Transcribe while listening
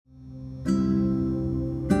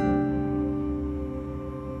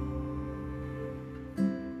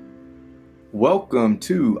Welcome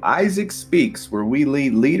to Isaac Speaks, where we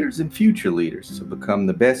lead leaders and future leaders to become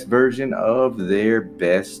the best version of their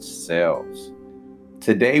best selves.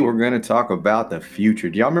 Today, we're going to talk about the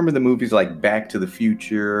future. Do y'all remember the movies like Back to the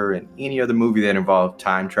Future and any other movie that involved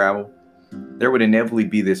time travel? There would inevitably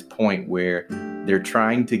be this point where they're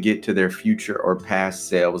trying to get to their future or past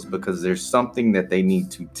selves because there's something that they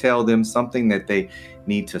need to tell them, something that they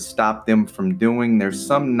need to stop them from doing. There's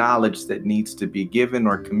some knowledge that needs to be given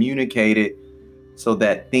or communicated so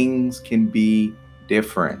that things can be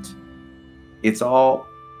different. It's all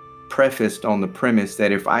prefaced on the premise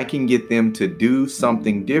that if I can get them to do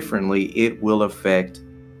something differently, it will affect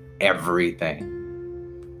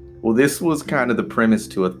everything. Well, this was kind of the premise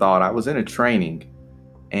to a thought. I was in a training,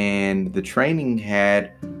 and the training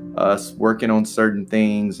had us working on certain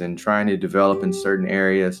things and trying to develop in certain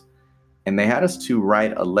areas, and they had us to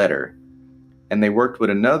write a letter. And they worked with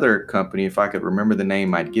another company. If I could remember the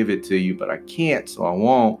name, I'd give it to you, but I can't, so I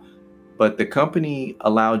won't. But the company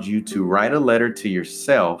allowed you to write a letter to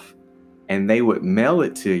yourself, and they would mail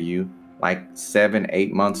it to you like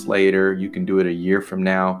 7-8 months later. You can do it a year from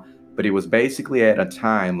now. But it was basically at a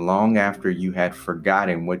time long after you had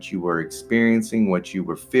forgotten what you were experiencing, what you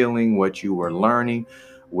were feeling, what you were learning,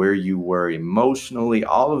 where you were emotionally.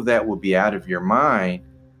 All of that will be out of your mind,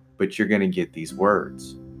 but you're going to get these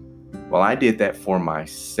words. Well, I did that for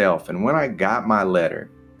myself. And when I got my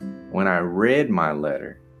letter, when I read my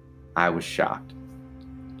letter, I was shocked.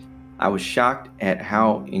 I was shocked at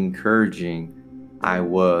how encouraging I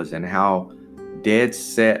was and how dead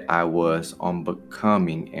set I was on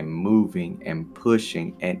becoming and moving and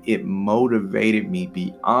pushing. And it motivated me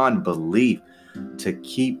beyond belief to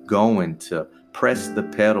keep going, to press the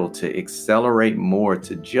pedal, to accelerate more,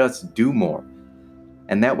 to just do more.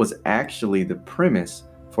 And that was actually the premise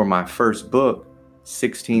for my first book,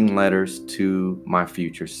 16 Letters to My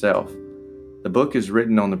Future Self. The book is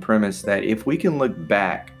written on the premise that if we can look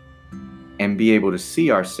back and be able to see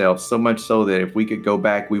ourselves, so much so that if we could go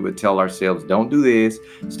back, we would tell ourselves, don't do this,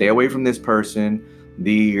 stay away from this person,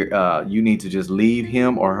 you need to just leave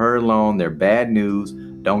him or her alone, they're bad news,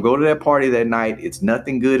 don't go to that party that night, it's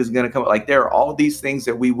nothing good is going to come. Like, there are all these things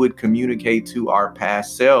that we would communicate to our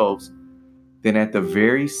past selves. Then at the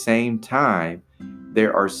very same time,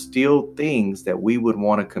 there are still things that we would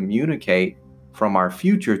want to communicate from our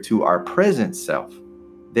future to our present self.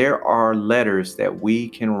 There are letters that we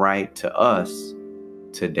can write to us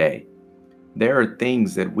today. There are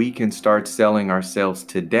things that we can start selling ourselves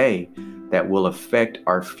today that will affect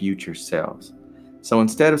our future selves. So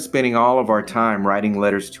instead of spending all of our time writing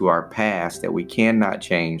letters to our past that we cannot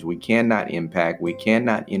change, we cannot impact, we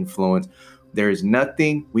cannot influence, there is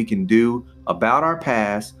nothing we can do about our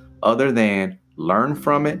past other than learn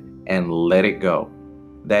from it and let it go.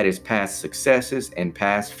 That is past successes and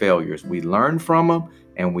past failures. We learn from them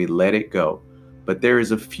and we let it go. But there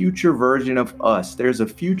is a future version of us. There's a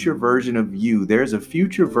future version of you. There's a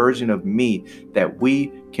future version of me that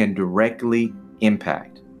we can directly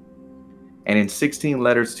impact. And in 16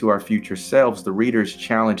 Letters to Our Future Selves, the reader is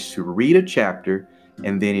challenged to read a chapter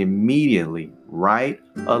and then immediately write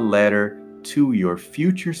a letter to your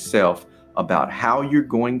future self about how you're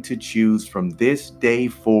going to choose from this day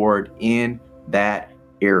forward in that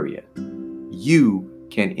area. You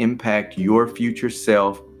can impact your future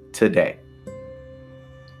self today.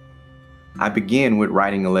 I began with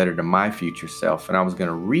writing a letter to my future self, and I was going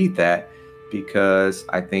to read that because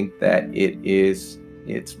I think that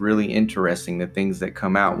it's really interesting, the things that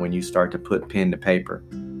come out when you start to put pen to paper.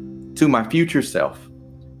 To my future self.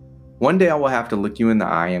 One day I will have to look you in the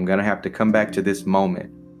eye. I'm going to have to come back to this moment.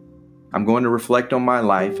 I'm going to reflect on my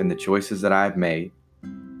life and the choices that I've made.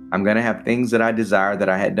 I'm going to have things that I desire that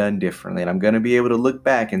I had done differently. And I'm going to be able to look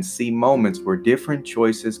back and see moments where different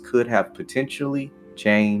choices could have potentially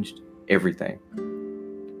changed everything.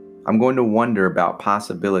 I'm going to wonder about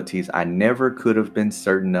possibilities I never could have been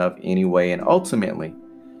certain of anyway. And ultimately,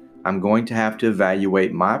 I'm going to have to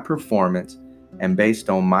evaluate my performance. And based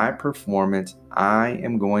on my performance, I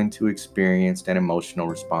am going to experience an emotional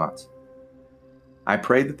response. I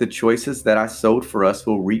pray that the choices that I sowed for us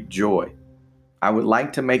will reap joy. I would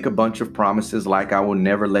like to make a bunch of promises like I will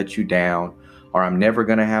never let you down, or I'm never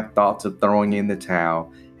going to have thoughts of throwing in the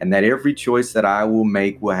towel, and that every choice that I will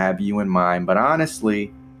make will have you in mind. But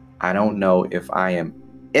honestly, I don't know if I am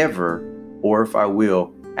ever or if I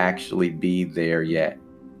will actually be there yet.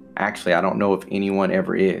 Actually, I don't know if anyone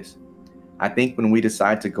ever is. I think when we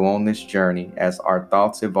decide to go on this journey, as our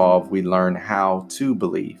thoughts evolve, we learn how to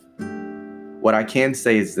believe. What I can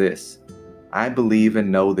say is this: I believe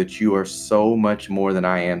and know that you are so much more than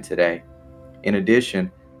I am today. In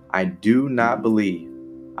addition, I do not believe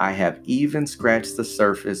I have even scratched the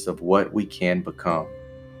surface of what we can become.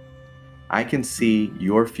 I can see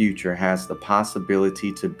your future has the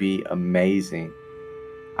possibility to be amazing.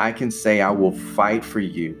 I can say I will fight for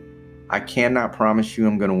you. I cannot promise you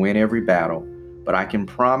I'm going to win every battle, but I can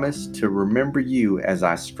promise to remember you as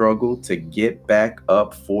I struggle to get back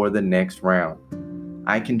up for the next round.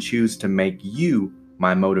 I can choose to make you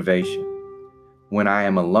my motivation. When I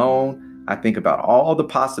am alone, I think about all the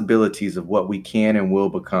possibilities of what we can and will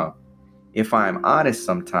become. If I am honest,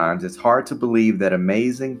 sometimes it's hard to believe that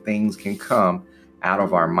amazing things can come out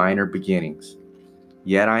of our minor beginnings.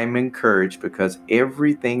 Yet I am encouraged because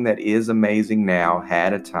everything that is amazing now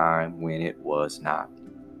had a time when it was not.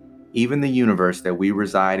 Even the universe that we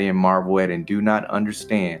reside in, marvel at, and do not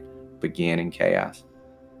understand began in chaos.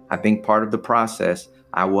 I think part of the process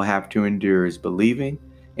I will have to endure is believing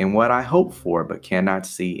in what I hope for but cannot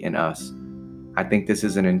see in us. I think this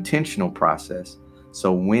is an intentional process.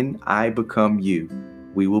 So when I become you,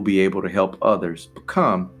 we will be able to help others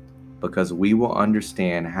become, because we will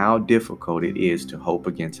understand how difficult it is to hope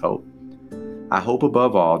against hope. I hope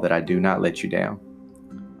above all that I do not let you down.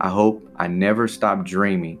 I hope I never stop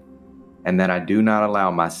dreaming and that I do not allow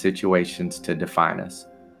my situations to define us.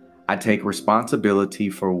 I take responsibility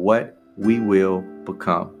for what we will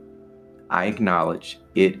become. I acknowledge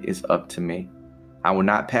it is up to me. I will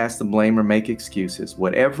not pass the blame or make excuses.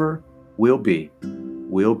 Whatever will be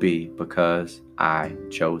because I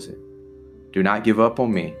chose it. Do not give up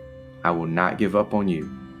on me. I will not give up on you.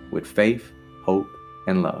 With faith, hope,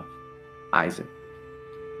 and love. Isaac.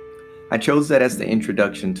 I chose that as the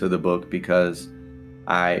introduction to the book because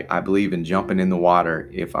I believe in jumping in the water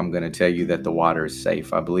if I'm going to tell you that the water is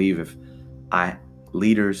safe. I believe if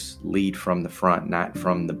leaders lead from the front, not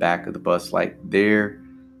from the back of the bus. Like, there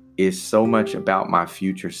is so much about my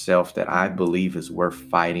future self that I believe is worth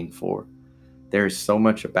fighting for. There is so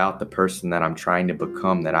much about the person that I'm trying to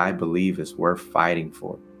become that I believe is worth fighting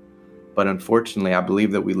for. But unfortunately, I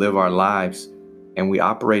believe that we live our lives and we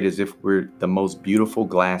operate as if we're the most beautiful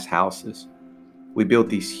glass houses. We build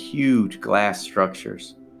these huge glass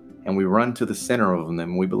structures and we run to the center of them,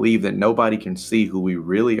 and we believe that nobody can see who we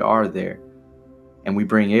really are there. And we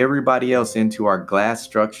bring everybody else into our glass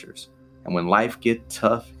structures. And when life gets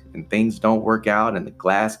tough and things don't work out and the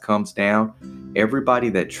glass comes down, everybody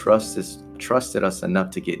that trusted us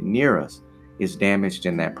enough to get near us is damaged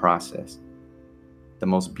in that process. The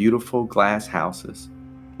most beautiful glass houses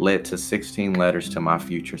led to 16 letters to my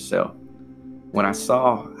future self. When I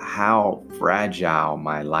saw how fragile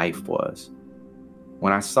my life was,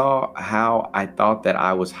 when I saw how I thought that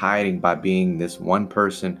I was hiding by being this one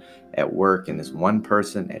person at work and this one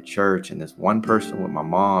person at church and this one person with my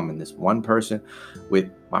mom and this one person with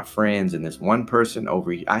my friends and this one person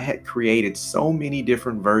over here, I had created so many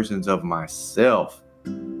different versions of myself.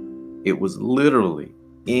 It was literally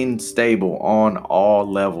unstable on all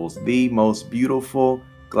levels. The most beautiful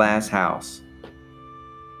glass house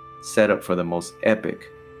set up for the most epic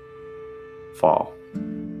fall.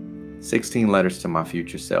 16 letters to my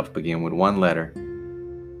future self begin with one letter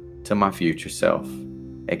to my future self,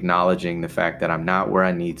 acknowledging the fact that I'm not where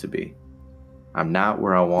I need to be. I'm not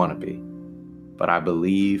where I want to be, but I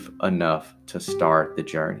believe enough to start the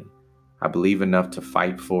journey. I believe enough to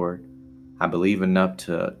fight for it. I believe enough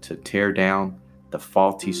to tear down the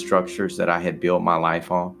faulty structures that I had built my life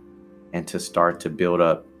on and to start to build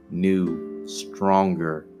up new,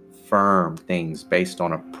 stronger, firm things based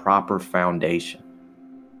on a proper foundation.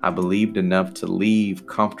 I believed enough to leave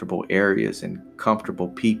comfortable areas and comfortable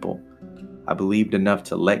people. I believed enough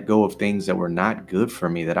to let go of things that were not good for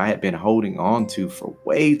me, that I had been holding on to for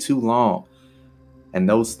way too long. And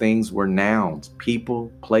those things were nouns,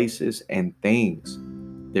 people, places, and things.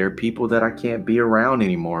 There are people that I can't be around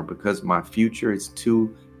anymore because my future is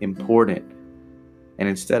too important. And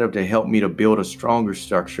instead of to help me to build a stronger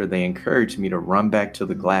structure, they encourage me to run back to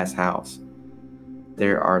the glass house.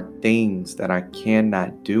 There are things that I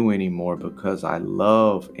cannot do anymore because I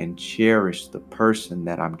love and cherish the person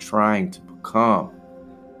that I'm trying to become.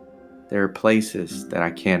 There are places that I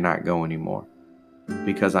cannot go anymore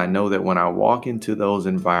because I know that when I walk into those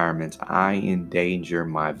environments, I endanger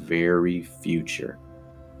my very future.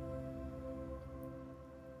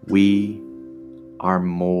 We are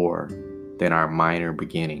more than our minor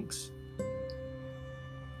beginnings.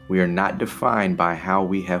 We are not defined by how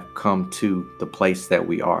we have come to the place that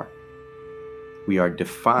we are. We are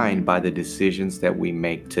defined by the decisions that we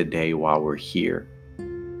make today while we're here.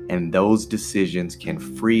 And those decisions can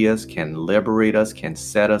free us, can liberate us, can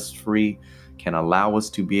set us free, can allow us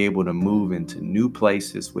to be able to move into new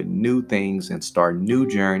places with new things and start new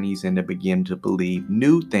journeys and to begin to believe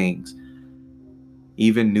new things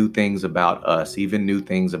even new things about us, even new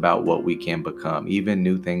things about what we can become, even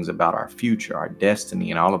new things about our future, our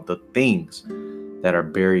destiny, and all of the things that are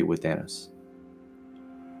buried within us.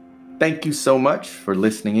 Thank you so much for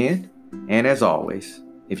listening in. And as always,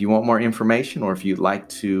 if you want more information or if you'd like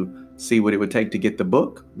to see what it would take to get the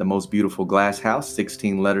book, The Most Beautiful Glass House,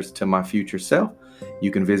 16 Letters to My Future Self,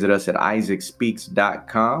 you can visit us at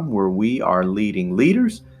isaacspeaks.com, where we are leading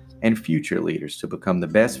leaders and future leaders to become the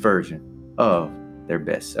best version of their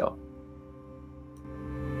best self.